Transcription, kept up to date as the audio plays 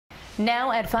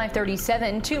Now at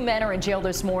 5:37, 2 men are in jail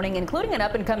this morning, including an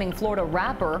up-and-coming Florida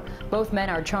rapper. Both men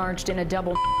are charged in a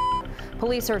double.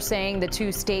 Police are saying the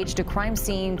two staged a crime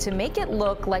scene to make it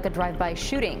look like a drive-by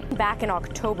shooting. Back in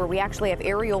October, we actually have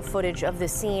aerial footage of the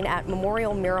scene at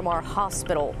Memorial Miramar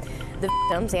Hospital. The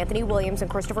victims, Anthony Williams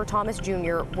and Christopher Thomas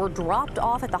Jr., were dropped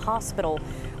off at the hospital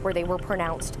where they were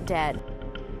pronounced dead.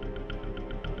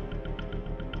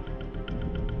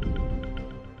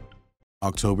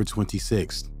 October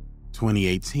 26,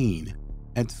 2018,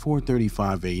 at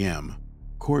 4:35 a.m.,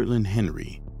 Cortlen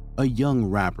Henry, a young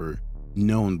rapper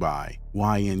known by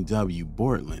YNW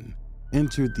Bortlen,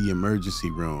 entered the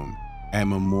emergency room at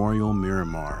Memorial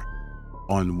Miramar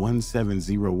on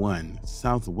 1701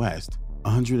 Southwest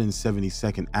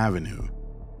 172nd Avenue,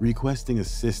 requesting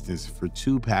assistance for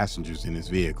 2 passengers in his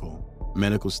vehicle.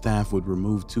 Medical staff would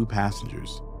remove 2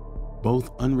 passengers, both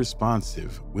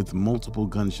unresponsive with multiple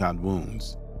gunshot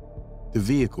wounds. The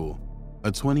vehicle,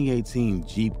 a 2018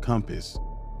 Jeep Compass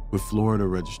with Florida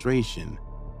registration,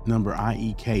 number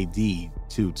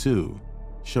IEKD-22,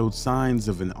 showed signs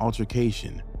of an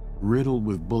altercation riddled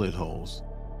with bullet holes.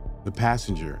 The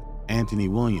passenger, Anthony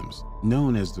Williams,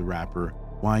 known as the rapper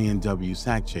YNW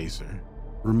Sakchaser,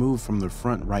 removed from the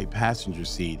front right passenger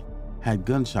seat, had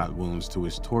gunshot wounds to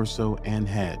his torso and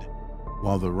head,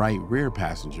 while the right rear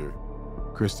passenger,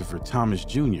 Christopher Thomas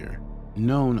Jr.,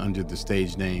 known under the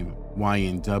stage name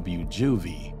YNW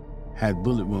Juvy, had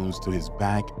bullet wounds to his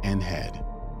back and head.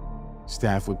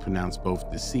 Staff would pronounce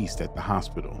both deceased at the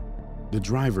hospital. The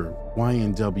driver,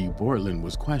 YNW Bortlen,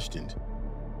 was questioned,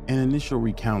 and initial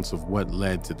recounts of what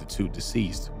led to the 2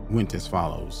 deceased went as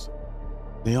follows.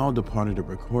 They all departed a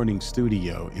recording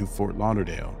studio in Fort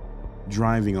Lauderdale,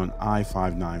 driving on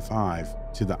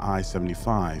I-595 to the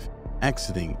I-75,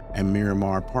 exiting at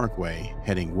Miramar Parkway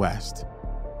heading west.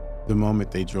 The moment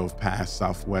they drove past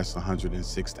Southwest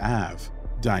 106th Ave,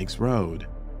 Dykes Road,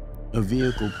 a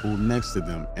vehicle pulled next to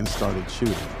them and started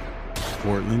shooting.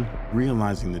 Cortlen,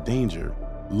 realizing the danger,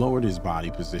 lowered his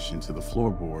body position to the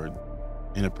floorboard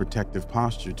in a protective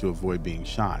posture to avoid being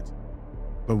shot.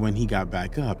 But when he got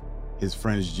back up, his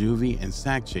friends Juvy and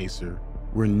Sakchaser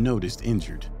were noticed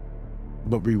injured.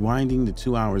 But rewinding the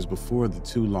 2 hours before the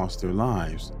 2 lost their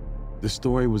lives, the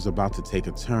story was about to take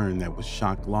a turn that would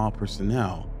shock law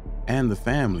personnel and the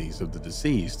families of the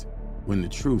deceased when the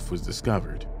truth was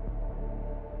discovered.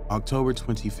 October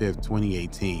 25,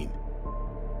 2018,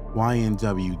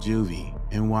 YNW Juvy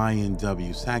and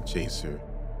YNW Sakchaser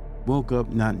woke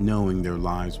up not knowing their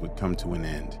lives would come to an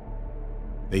end.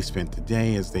 They spent the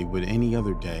day as they would any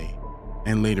other day,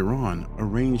 and later on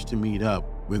arranged to meet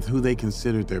up with who they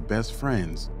considered their best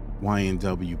friends,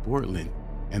 YNW Bortlen,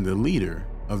 and the leader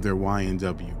of their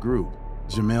YNW group,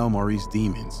 Jamel Maurice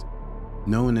Demons,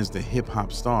 known as the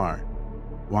hip-hop star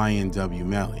YNW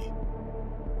Melly.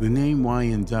 The name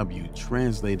YNW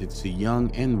translated to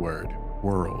Young N-Word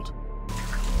World.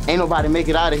 Ain't nobody make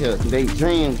it out of here. They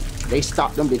dream, they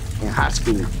stopped them in high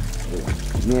school.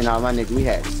 Me and all my niggas, we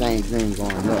had the same dream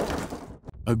going up.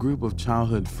 A group of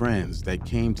childhood friends that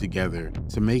came together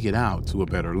to make it out to a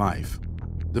better life.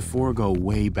 The 4 go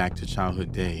way back to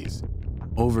childhood days,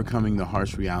 overcoming the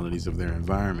harsh realities of their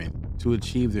environment to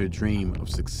achieve their dream of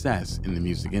success in the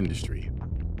music industry.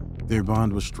 Their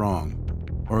bond was strong,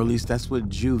 or at least that's what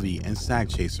Juvy and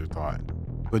Sakchaser thought.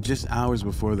 But just hours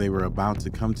before they were about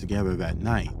to come together that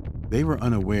night, they were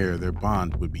unaware their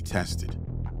bond would be tested.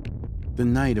 The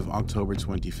night of October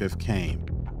 25th came.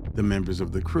 The members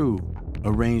of the crew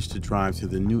arranged to drive to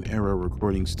the New Era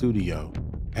recording studio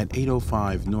at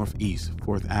 805 Northeast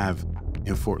 4th Ave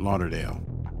in Fort Lauderdale.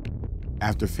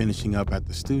 After finishing up at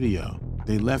the studio,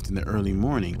 they left in the early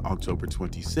morning, October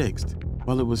 26th,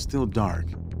 while it was still dark,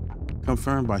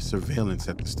 confirmed by surveillance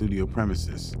at the studio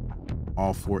premises.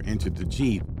 All 4 entered the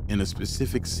Jeep in a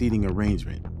specific seating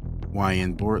arrangement.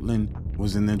 YN Bortlen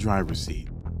was in the driver's seat,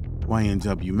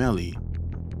 YNW Melly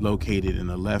located in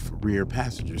the left rear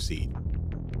passenger seat,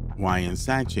 YN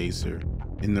Sakchaser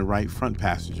in the right front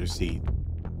passenger seat,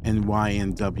 and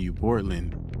YNW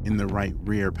Bortlen in the right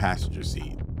rear passenger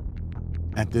seat.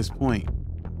 At this point,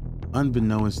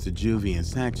 unbeknownst to Juvy and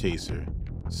Sakchaser,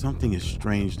 something is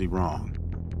strangely wrong.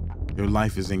 Their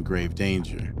life is in grave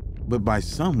danger, but by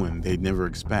someone they'd never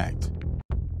expect.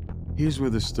 Here's where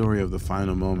the story of the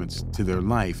final moments to their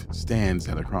life stands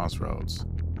at a crossroads.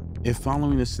 If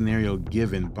following the scenario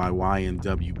given by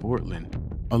YNW Bortlen,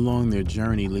 along their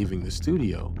journey leaving the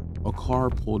studio, a car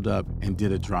pulled up and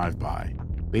did a drive-by,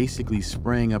 basically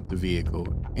spraying up the vehicle,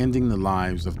 ending the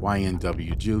lives of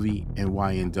YNW Juvy and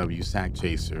YNW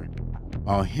Sakchaser,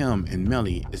 while him and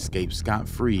Melly escaped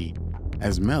scot-free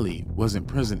as Melly wasn't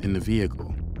present in the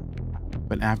vehicle.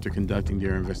 But after conducting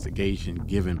their investigation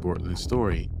given Bortlen's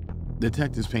story,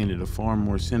 detectives painted a far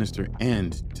more sinister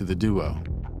end to the duo.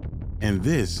 And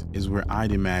this is where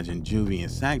I'd imagine Juvy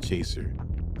and Sakchaser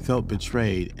felt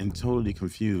betrayed and totally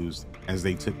confused as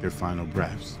they took their final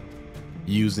breaths.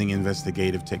 Using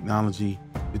investigative technology,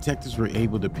 detectives were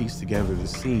able to piece together the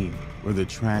scene where the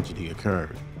tragedy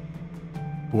occurred.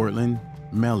 Bortlen,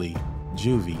 Melly,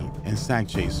 Juvy, and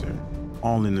Sakchaser,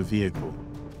 all in the vehicle.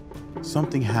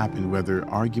 Something happened, whether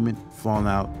argument,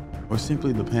 fallout, or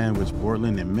simply the plan which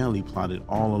Bortlen and Melly plotted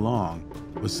all along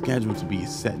was scheduled to be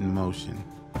set in motion.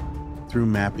 Through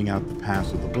mapping out the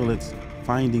paths of the bullets,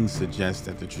 findings suggest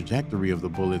that the trajectory of the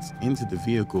bullets into the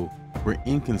vehicle were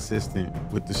inconsistent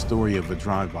with the story of a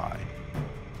drive-by.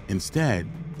 Instead,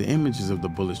 the images of the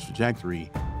bullet's trajectory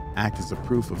act as a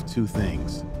proof of two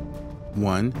things.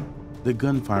 One, the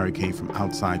gunfire came from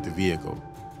outside the vehicle,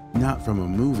 not from a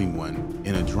moving one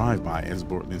in a drive-by as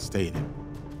Bortlen stated.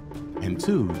 And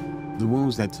two, the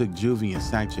wounds that took Juvy and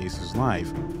Sakchaser's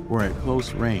life were at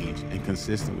close range and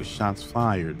consistent with shots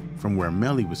fired from where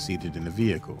Melly was seated in the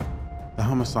vehicle. The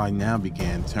homicide now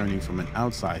began turning from an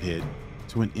outside hit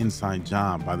to an inside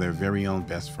job by their very own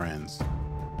best friends.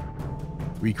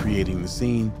 Recreating the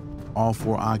scene, all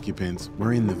four occupants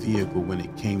were in the vehicle when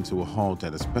it came to a halt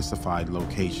at a specified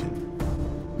location.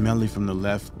 Melly from the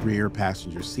left rear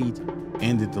passenger seat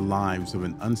ended the lives of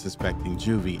an unsuspecting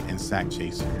Juvy and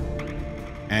Sakchaser.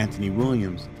 Anthony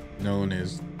Williams, known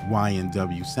as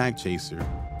YNW Sakchaser,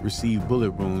 received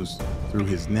bullet wounds through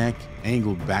his neck,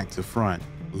 angled back to front,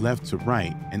 left to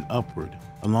right, and upward,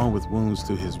 along with wounds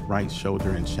to his right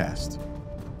shoulder and chest.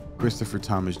 Christopher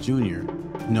Thomas Jr.,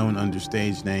 known under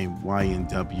stage name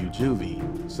YNW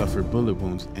Juvy, suffered bullet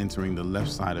wounds entering the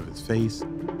left side of his face,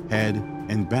 head,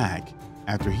 and back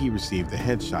after he received a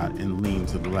headshot and leaned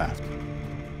to the left.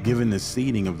 Given the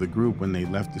seating of the group when they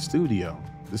left the studio,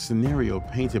 the scenario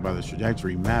painted by the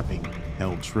trajectory mapping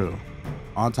held true.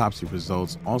 Autopsy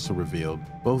results also revealed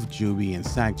both Juvy and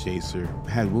Sakchaser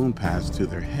had wound paths to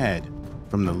their head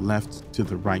from the left to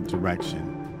the right direction,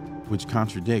 which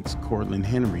contradicts Cortlen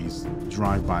Henry's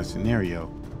drive-by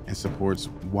scenario and supports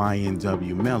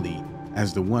YNW Melly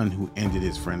as the one who ended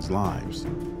his friends' lives.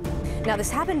 Now,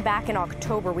 this happened back in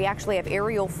October. We actually have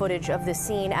aerial footage of the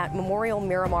scene at Memorial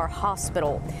Miramar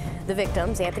Hospital. The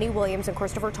victims, Anthony Williams and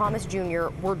Christopher Thomas Jr.,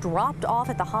 were dropped off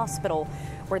at the hospital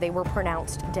where they were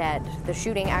pronounced dead. The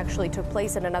shooting actually took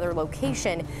place at another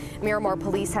location. Miramar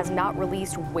police has not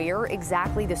released where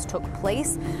exactly this took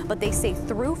place, but they say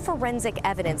through forensic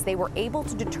evidence, they were able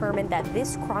to determine that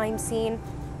this crime scene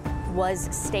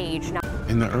was staged.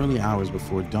 In the early hours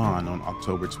before dawn on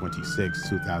October 26,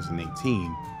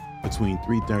 2018, between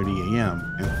 3:30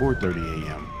 a.m. and 4:30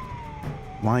 a.m.,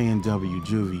 YNW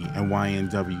Juvy and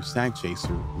YNW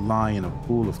Sakchaser lie in a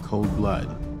pool of cold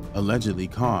blood, allegedly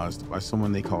caused by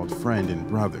someone they called friend and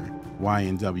brother,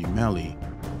 YNW Melly,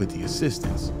 with the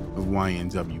assistance of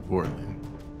YNW Bortlen.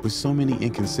 With so many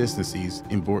inconsistencies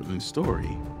in Bortlen's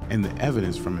story and the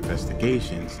evidence from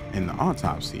investigations and the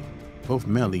autopsy, both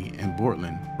Melly and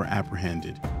Bortlen were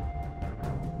apprehended.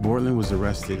 Bortlen was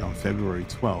arrested on February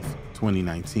 12,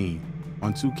 2019,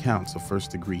 on 2 counts of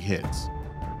first-degree hits,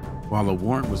 while a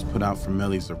warrant was put out for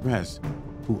Melly's arrest,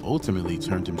 who ultimately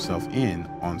turned himself in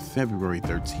on February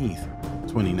 13,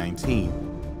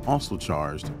 2019, also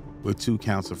charged with 2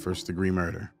 counts of first-degree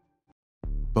murder.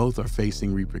 Both are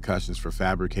facing repercussions for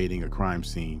fabricating a crime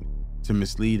scene to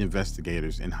mislead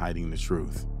investigators in hiding the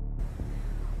truth.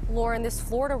 Lauren, this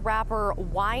Florida rapper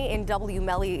YNW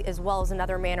Melly, as well as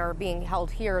another man, are being held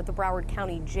here at the Broward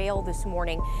County Jail this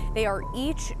morning. They are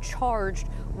each charged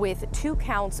with 2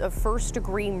 counts of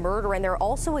first-degree murder, and they're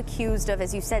also accused of,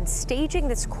 as you said, staging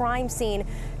this crime scene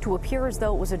to appear as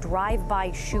though it was a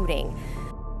drive-by shooting.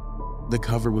 The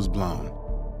cover was blown,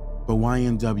 but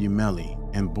YNW Melly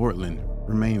and Bortlen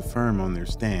remained firm on their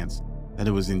stance that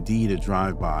it was indeed a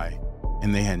drive-by,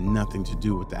 and they had nothing to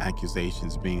do with the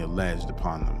accusations being alleged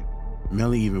upon them.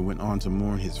 Melly even went on to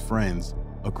mourn his friends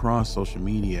across social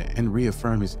media and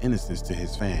reaffirm his innocence to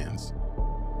his fans.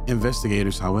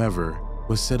 Investigators, however,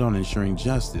 was set on ensuring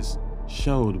justice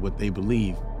showed what they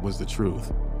believed was the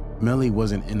truth. Melly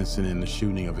wasn't innocent in the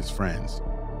shooting of his friends.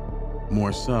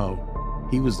 More so,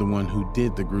 he was the one who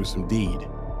did the gruesome deed.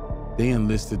 They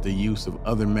enlisted the use of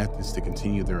other methods to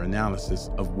continue their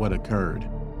analysis of what occurred.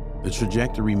 The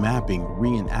trajectory mapping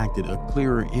reenacted a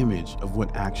clearer image of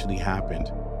what actually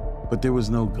happened, but there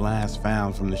was no glass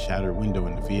found from the shattered window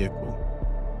in the vehicle.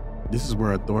 This is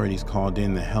where authorities called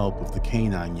in the help of the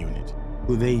K-9 unit,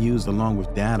 who they used along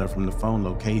with data from the phone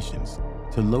locations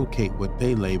to locate what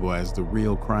they label as the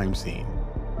real crime scene.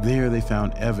 There they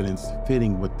found evidence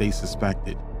fitting what they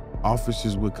suspected.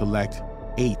 Officers would collect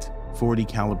 8 .40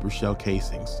 caliber shell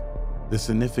casings. The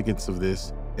significance of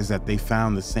this is that they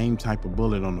found the same type of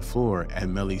bullet on the floor at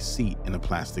Mellie's seat in a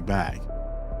plastic bag.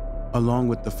 Along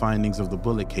with the findings of the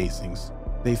bullet casings,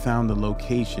 they found the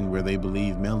location where they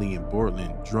believe Mellie and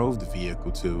Bortlen drove the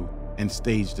vehicle to and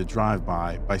staged a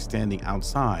drive-by by standing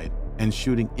outside and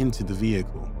shooting into the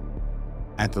vehicle.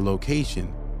 At the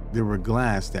location, there were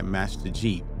glass that matched the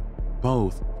Jeep,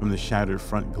 both from the shattered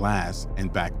front glass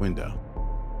and back window.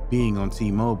 Being on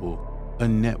T-Mobile, a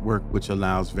network which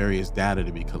allows various data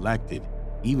to be collected,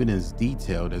 even as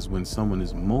detailed as when someone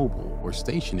is mobile or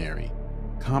stationary,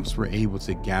 cops were able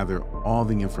to gather all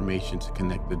the information to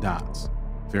connect the dots,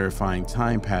 verifying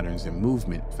time patterns and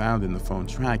movement found in the phone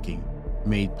tracking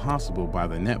made possible by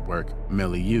the network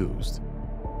Mellie used.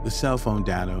 The cell phone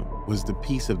data was the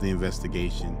piece of the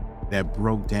investigation that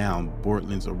broke down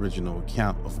Bortlen's original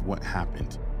account of what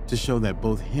happened, to show that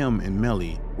both him and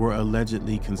Mellie were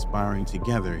allegedly conspiring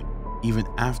together even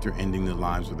after ending the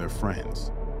lives of their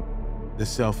friends. The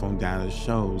cell phone data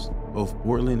shows both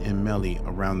Bortlen and Mellie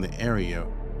around the area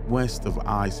west of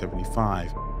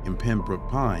I-75 in Pembroke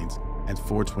Pines at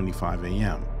 4:25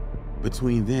 a.m.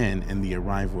 Between then and the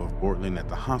arrival of Bortlen at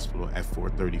the hospital at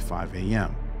 4:35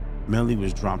 a.m., Mellie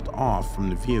was dropped off from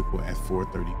the vehicle at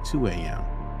 4:32 a.m.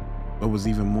 What was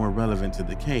even more relevant to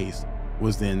the case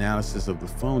was the analysis of the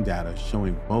phone data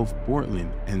showing both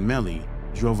Bortlen and Mellie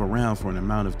drove around for an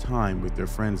amount of time with their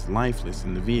friends lifeless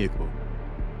in the vehicle,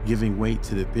 giving weight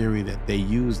to the theory that they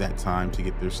used that time to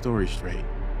get their story straight.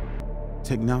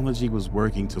 Technology was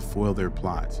working to foil their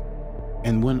plot,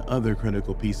 and one other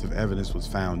critical piece of evidence was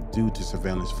found due to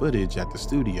surveillance footage at the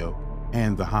studio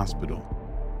and the hospital.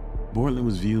 Bortlen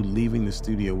was viewed leaving the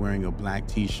studio wearing a black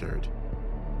t-shirt,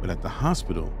 but at the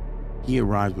hospital, he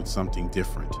arrived with something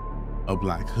different, a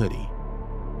black hoodie.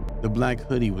 The black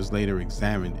hoodie was later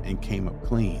examined and came up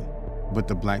clean, but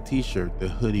the black t-shirt the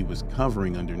hoodie was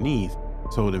covering underneath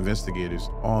told investigators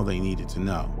all they needed to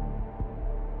know.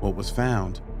 What was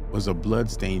found was a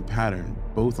blood-stained pattern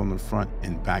both on the front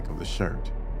and back of the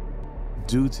shirt.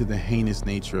 Due to the heinous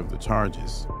nature of the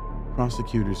charges,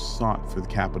 prosecutors sought for the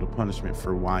capital punishment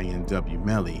for YNW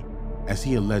Mellie, as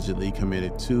he allegedly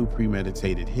committed 2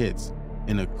 premeditated hits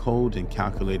in a cold and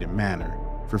calculated manner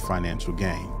for financial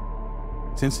gain.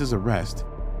 Since his arrest,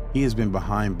 he has been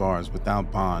behind bars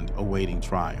without bond awaiting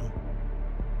trial.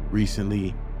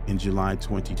 Recently, in July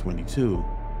 2022,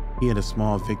 he had a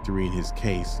small victory in his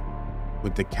case,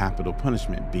 with the capital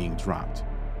punishment being dropped.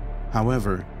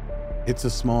 However, it's a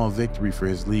small victory for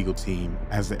his legal team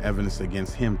as the evidence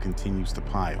against him continues to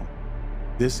pile.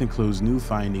 This includes new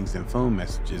findings and phone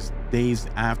messages days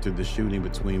after the shooting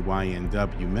between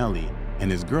YNW Mellie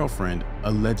and his girlfriend,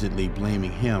 allegedly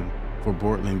blaming him for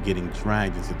Bortlen getting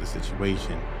dragged into the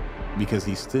situation because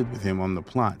he stood with him on the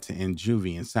plot to end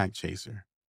Juvy and Sakchaser.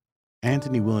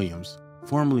 Anthony Williams,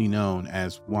 formerly known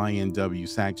as YNW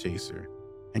Sakchaser,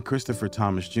 and Christopher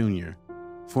Thomas Jr.,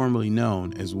 formerly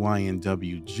known as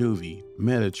YNW Juvy,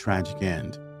 met a tragic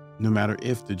end, no matter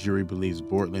if the jury believes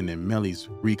Bortlen and Mellie's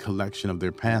recollection of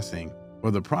their passing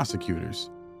or the prosecutors,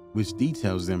 which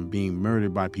details them being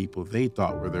murdered by people they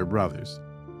thought were their brothers.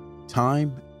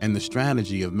 Time and the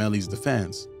strategy of Mellie's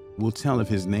defense will tell if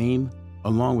his name,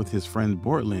 along with his friend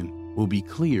Bortlen, will be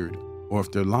cleared or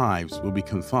if their lives will be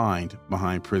confined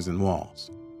behind prison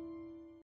walls.